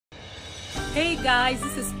Hey guys,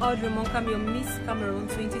 this is Audrey Monkam, your Miss Cameroon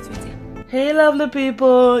 2020. Hey lovely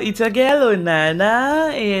people, it's your girl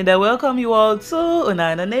Onana and I welcome you all to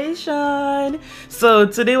Onana Nation. So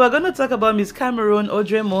today we're going to talk about Miss Cameroon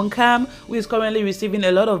Audrey Monkam, who is currently receiving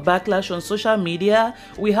a lot of backlash on social media.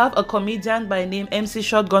 We have a comedian by name MC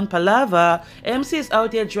Shortgun Palava. MC is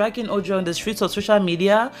out here dragging Audrey on the streets of social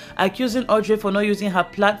media, accusing Audrey for not using her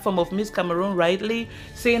platform of Miss Cameroon rightly,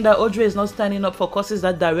 saying that Audrey is not standing up for causes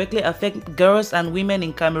that directly affect girls and women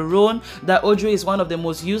in Cameroon, that Audrey is one of the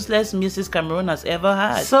most useless Misses Cameroon has ever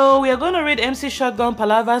had. So we are going to read MC Shortgun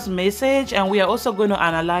Palava's message and we are also going to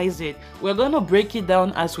analyze it. We're going to break it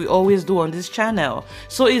down as we always do on this channel.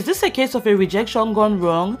 So is this a case of a rejection gone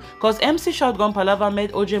wrong? Because MC Shortgun Palava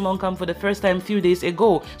met Audrey Monkam for the first time a few days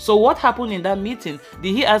ago. So what happened in that meeting?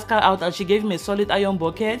 Did he ask her out and she gave him a solid iron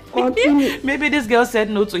bucket? Maybe this girl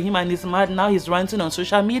said no to him and he's mad, now he's ranting on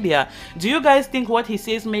social media. Do you guys think what he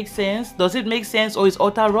says makes sense? Does it make sense or is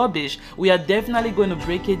utter rubbish? We are definitely going to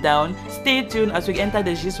break it down. Stay tuned as we enter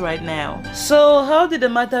the gist right now. So how did the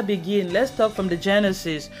matter begin? Let's talk from the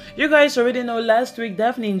genesis. You guys already know last week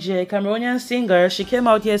Daphne Nje, Cameroonian singer, she came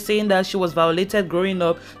out here saying that she was violated growing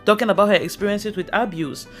up, talking about her experiences with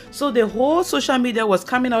abuse. So the whole social media was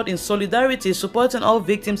coming out in solidarity, supporting all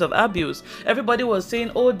victims of abuse. Everybody was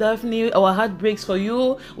saying, oh Daphne, our heart breaks for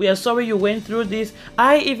you, we are sorry you went through this.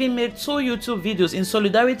 I even made 2 YouTube videos in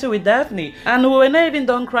solidarity with Daphne, and we were not even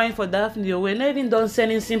done crying for Daphne, we were not even done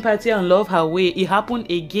sending sympathy and love her way. It happened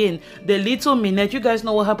again. The little Minette, you guys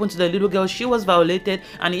know what happened to the little girl. She was violated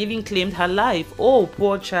and even claimed her life. Oh,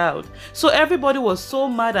 poor child. So everybody was so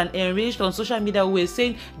mad and enraged on social media. We were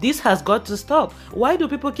saying this has got to stop. Why do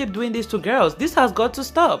people keep doing this to girls? This has got to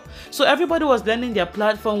stop. So everybody was lending their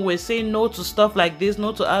platform. We were saying no to stuff like this,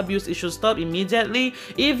 no to abuse. It should stop immediately.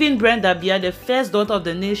 Even Brenda Bia, the first daughter of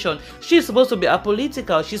the nation, she's supposed to be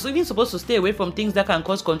apolitical. She's even supposed to stay away from things that can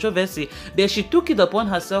cause controversy. But she took it upon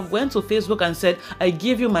herself, went to Facebook and said, I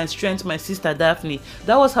give you my strength, my sister Daphne.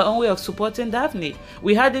 That was her own way of supporting Daphne.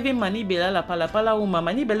 We had even Mani Bella, la Palapala woman.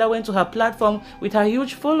 Mani Bella went to her platform with her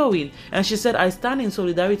huge following and she said, I stand in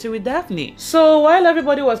solidarity with Daphne. So while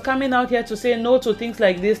everybody was coming out here to say no to things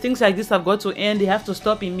like this have got to end, they have to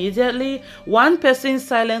stop immediately, one person's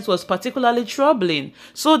silence was particularly troubling.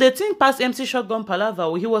 So the thing passed MC Shotgun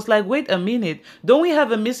Palava. He was like, wait a minute, don't we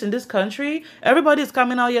have a miss in this country? Everybody is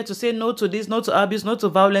coming out here to say no to this, no to abuse, no to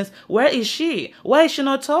violence. Where is she? Why is she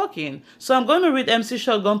not talking? So I'm going to read MC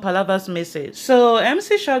Shotgun Palava's message. So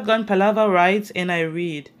MC Shotgun Palava writes, and I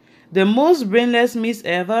read, the most brainless miss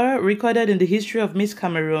ever recorded in the history of Miss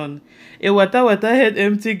Cameroon. A wata head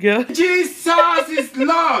empty girl. Jesus is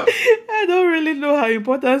Lord! I don't really know her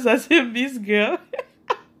importance as a miss girl.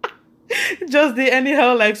 Just they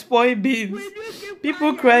anyhow like spoil beans.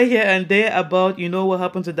 People cry here and there about, you know what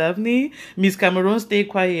happened to Daphne? Miss Cameroon stay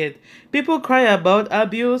quiet. People cry about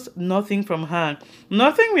abuse, nothing from her.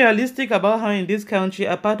 Nothing realistic about her in this country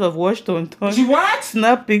apart of wash ton,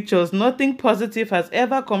 snap pictures. Nothing positive has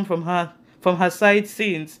ever come from her side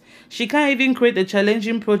since. She can't even create a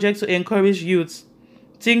challenging project to encourage youths.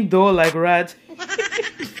 Think though like rat.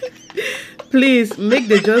 Please, make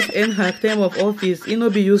the just end her term of office. It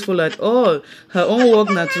not be useful at all. Her own work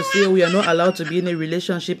now to say we are not allowed to be in a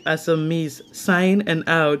relationship as a miss. Sign and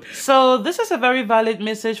out. So this is a very valid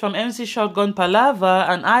message from MC Shotgun Palava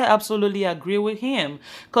and I absolutely agree with him.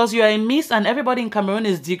 Because you are a miss and everybody in Cameroon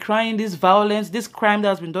is decrying this violence, this crime that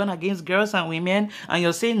has been done against girls and women and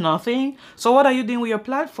you're saying nothing. So what are you doing with your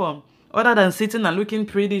platform? Other than sitting and looking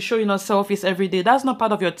pretty, showing us selfies every day, that's not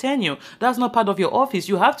part of your tenure. That's not part of your office.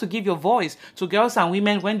 You have to give your voice to girls and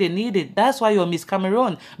women when they need it. That's why you're Miss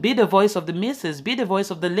Cameroon. Be the voice of the misses. Be the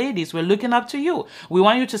voice of the ladies. We're looking up to you. We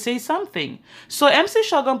want you to say something. So MC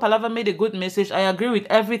Shotgun Palava made a good message. I agree with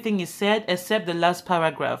everything he said except the last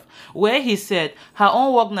paragraph where he said her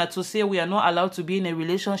own work not to say we are not allowed to be in a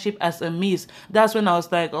relationship as a miss. That's when I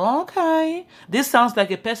was like, okay, this sounds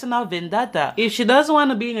like a personal vendetta. If she doesn't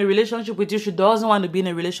want to be in a relationship with you, she doesn't want to be in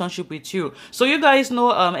a relationship with you. So you guys know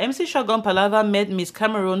MC Shotgun Palava met Miss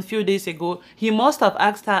Cameroon a few days ago. He must have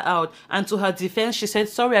asked her out and to her defense she said,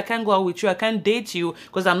 sorry, I can't go out with you, I can't date you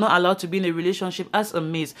because I'm not allowed to be in a relationship as a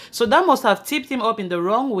miss. So that must have tipped him up in the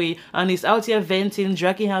wrong way and he's out here venting,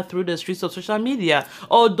 dragging her through the streets of social media.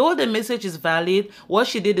 Although the message is valid, what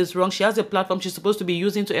she did is wrong. She has a platform she's supposed to be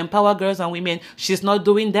using to empower girls and women. She's not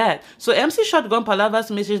doing that. So MC Shotgun Palava's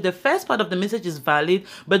message, the first part of the message is valid,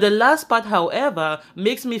 but the last last part, however,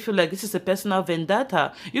 makes me feel like this is a personal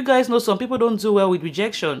vendetta. You guys know some people don't do well with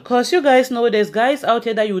rejection. Because you guys know there's guys out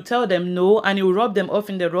here that you tell them no and you rub them off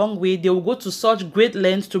in the wrong way. They will go to such great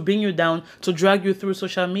lengths to bring you down, to drag you through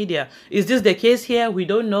social media. Is this the case here? We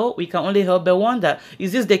don't know. We can only help but wonder.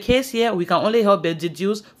 Is this the case here? We can only help but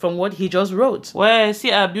deduce from what he just wrote. Well,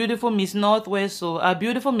 see our beautiful Miss Northwest, so our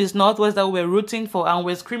beautiful Miss Northwest that we were rooting for and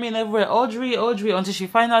we're screaming everywhere, Audrey, Audrey, until she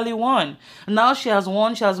finally won. Now she has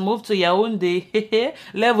won, she has moved to Yaoundé.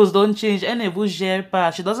 Levels don't change.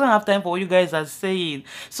 She doesn't have time for what you guys are saying.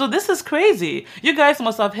 So this is crazy. You guys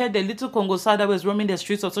must have heard the little Congo that was roaming the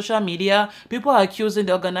streets of social media. People are accusing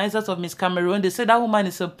the organizers of Miss Cameroon. They say that woman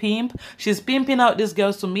is a pimp. She's pimping out these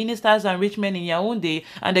girls to ministers and rich men in Yaoundé,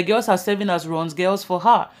 and the girls are serving as runs girls for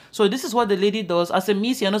her. So this is what the lady does. As a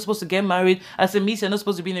Miss, you're not supposed to get married. As a Miss, you're not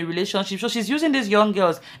supposed to be in a relationship. So she's using these young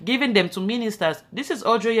girls, giving them to ministers. This is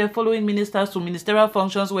Audrey here following ministers to ministerial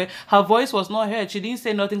functions where her voice was not heard. She didn't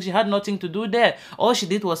say nothing. She had nothing to do there. All she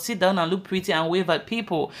did was sit down and look pretty and wave at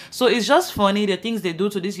people. So it's just funny the things they do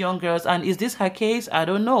to these young girls. And is this her case? I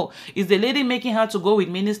don't know. Is the lady making her to go with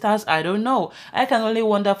ministers? I don't know. I can only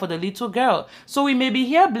wonder for the little girl. So we may be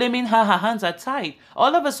here blaming her. Her hands are tied.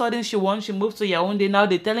 All of a sudden she won. She moved to Yaoundé. Now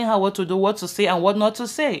they're telling her what to do, what to say, and what not to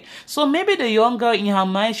say. So maybe the young girl in her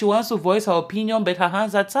mind, she wants to voice her opinion, but her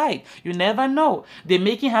hands are tied. You never know. They're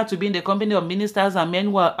making her to be in the company of ministers and men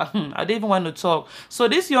who are, I don't even want to talk. So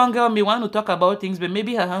this young girl may want to talk about things, but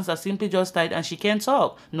maybe her hands are simply just tied and she can't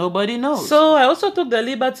talk. Nobody knows. So I also took the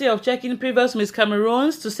liberty of checking previous Miss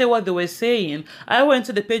Cameroons to say what they were saying. I went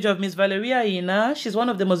to the page of Miss Valeria Ina. She's one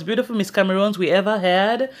of the most beautiful Miss Cameroons we ever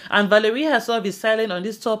had. And Valeria herself is silent on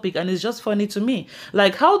this topic, and it's just funny to me.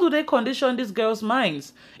 Like, how do they condition these girls'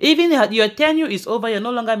 minds? Even your tenure is over, you're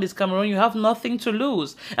no longer Miss Cameroon, you have nothing to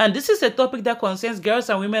lose. And this is a topic that concerns girls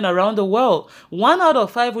and women around the world. 1 out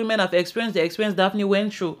of 5 women have experienced the experience Daphne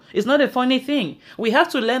went through. It's not a funny thing. We have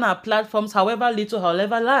to learn our platforms, however little,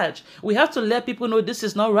 however large. We have to let people know this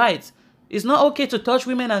is not right. It's not okay to touch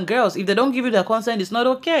women and girls. If they don't give you their consent, it's not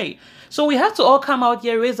okay. So we have to all come out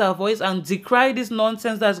here, raise our voice, and decry this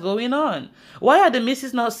nonsense that's going on. Why are the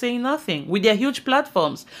misses not saying nothing with their huge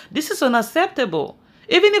platforms? This is unacceptable.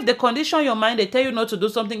 Even if they condition your mind, they tell you not to do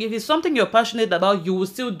something, if it's something you're passionate about, you will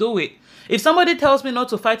still do it. If somebody tells me not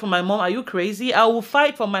to fight for my mom, are you crazy? I will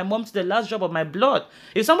fight for my mom to the last drop of my blood.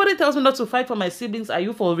 If somebody tells me not to fight for my siblings, are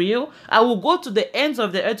you for real? I will go to the ends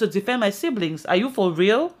of the earth to defend my siblings. Are you for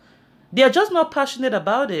real? They are just not passionate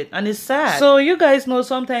about it, and it's sad. So you guys know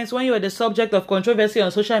sometimes when you are the subject of controversy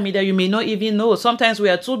on social media, you may not even know. Sometimes we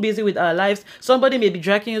are too busy with our lives. Somebody may be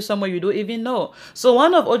dragging you somewhere you don't even know. So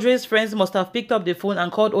one of Audrey's friends must have picked up the phone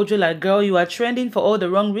and called Audrey like, girl, you are trending for all the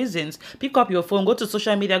wrong reasons. Pick up your phone, go to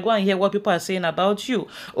social media, go and hear what people are saying about you.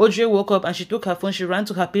 Audrey woke up and she took her phone, she ran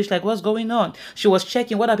to her page like, what's going on? She was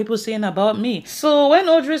checking, what are people saying about me? So when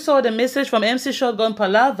Audrey saw the message from MC Shortgun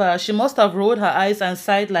Palava, she must have rolled her eyes and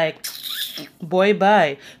sighed like, boy,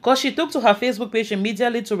 bye. Because she took to her Facebook page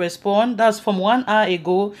immediately to respond. That's from 1 hour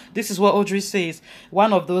ago. This is what Audrey says.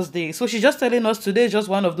 One of those days. So she's just telling us today is just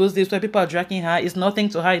one of those days where people are dragging her. It's nothing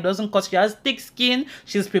to her. It doesn't cause. She has thick skin.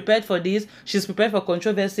 She's prepared for this. She's prepared for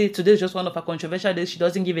controversy. Today is just one of her controversial days. She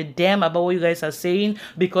doesn't give a damn about what you guys are saying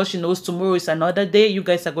because she knows tomorrow is another day. You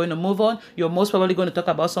guys are going to move on. You're most probably going to talk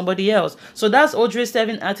about somebody else. So that's Audrey's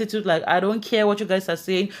 7 attitude. Like, I don't care what you guys are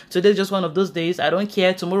saying. Today is just one of those days. I don't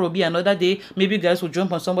care. Tomorrow will be another day. Maybe you guys will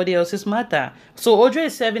jump on somebody else's matter. So Audrey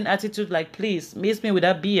is 7 attitude like, please miss me with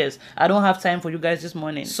that BS. I don't have time for you guys this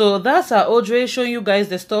morning. So that's how Audrey showing you guys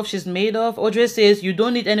the stuff she's made of. Audrey says you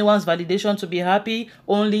don't need anyone's validation to be happy,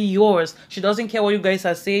 only yours. She doesn't care what you guys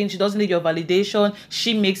are saying. She doesn't need your validation.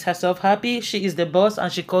 She makes herself happy. She is the boss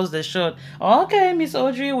and she calls the shot. Okay, Miss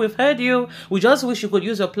Audrey, we've heard you. We just wish you could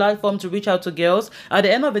use your platform to reach out to girls. At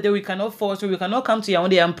the end of the day, we cannot force you. We cannot come to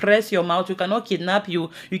Yaoundé and press your mouth. We cannot kidnap you.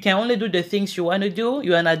 You can only do the things you want to do.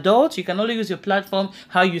 You're an adult. You can only use your platform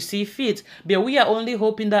how you see fit. But we are only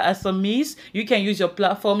hoping that as a Miss, you can use your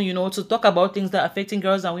platform, you know, to talk about things that are affecting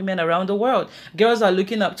girls and women around the world. Girls are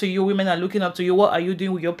looking up to you. Women are looking up to you. What are you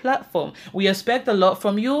doing with your platform? We expect a lot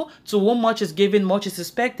from you. To whom much is given, much is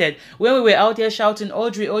expected. When we were out here shouting,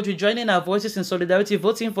 Audrey, Audrey, joining our voices in solidarity,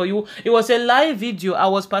 voting for you, it was a live video. I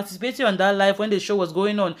was participating on that live when the show was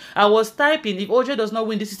going on. I was typing, if Audrey does not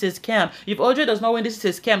win, this is a scam. If Audrey does not win, this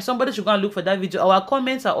is a scam. somebody should go and look for that video. Our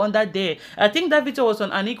comments are under there. I think that video was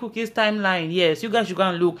on Annie Cookie's timeline. Yes, you guys should go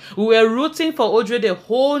and look. We were rooting for Audrey the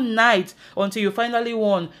whole night until you finally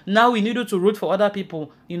won. Now we needed to root for other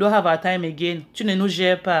people. You don't have our time again.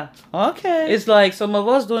 Okay. It's like some of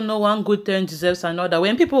us don't know one good turn deserves another.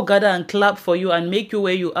 When people gather and clap for you and make you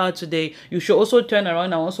where you are today, you should also turn around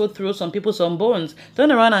and also throw some people some bones.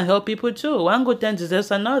 Turn around and help people too. One good turn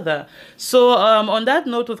deserves another. So on that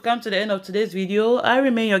note, we've come to the end of today's video. I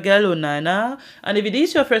remain your girl Onana, and if it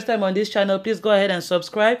is your first time on this channel, please go ahead and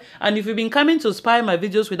subscribe. And if you've been coming to spy my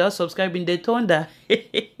videos without subscribing, they thunder.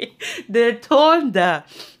 They thunder.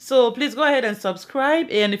 So please go ahead and subscribe,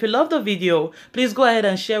 and if you love the video, please go ahead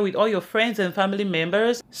and share with all your friends and family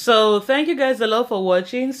members. So thank you guys a lot for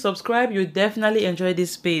watching. Subscribe, you definitely enjoy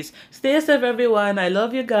this space. Stay safe everyone. I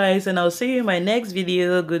love you guys, and I'll see you in my next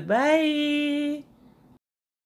video. Goodbye.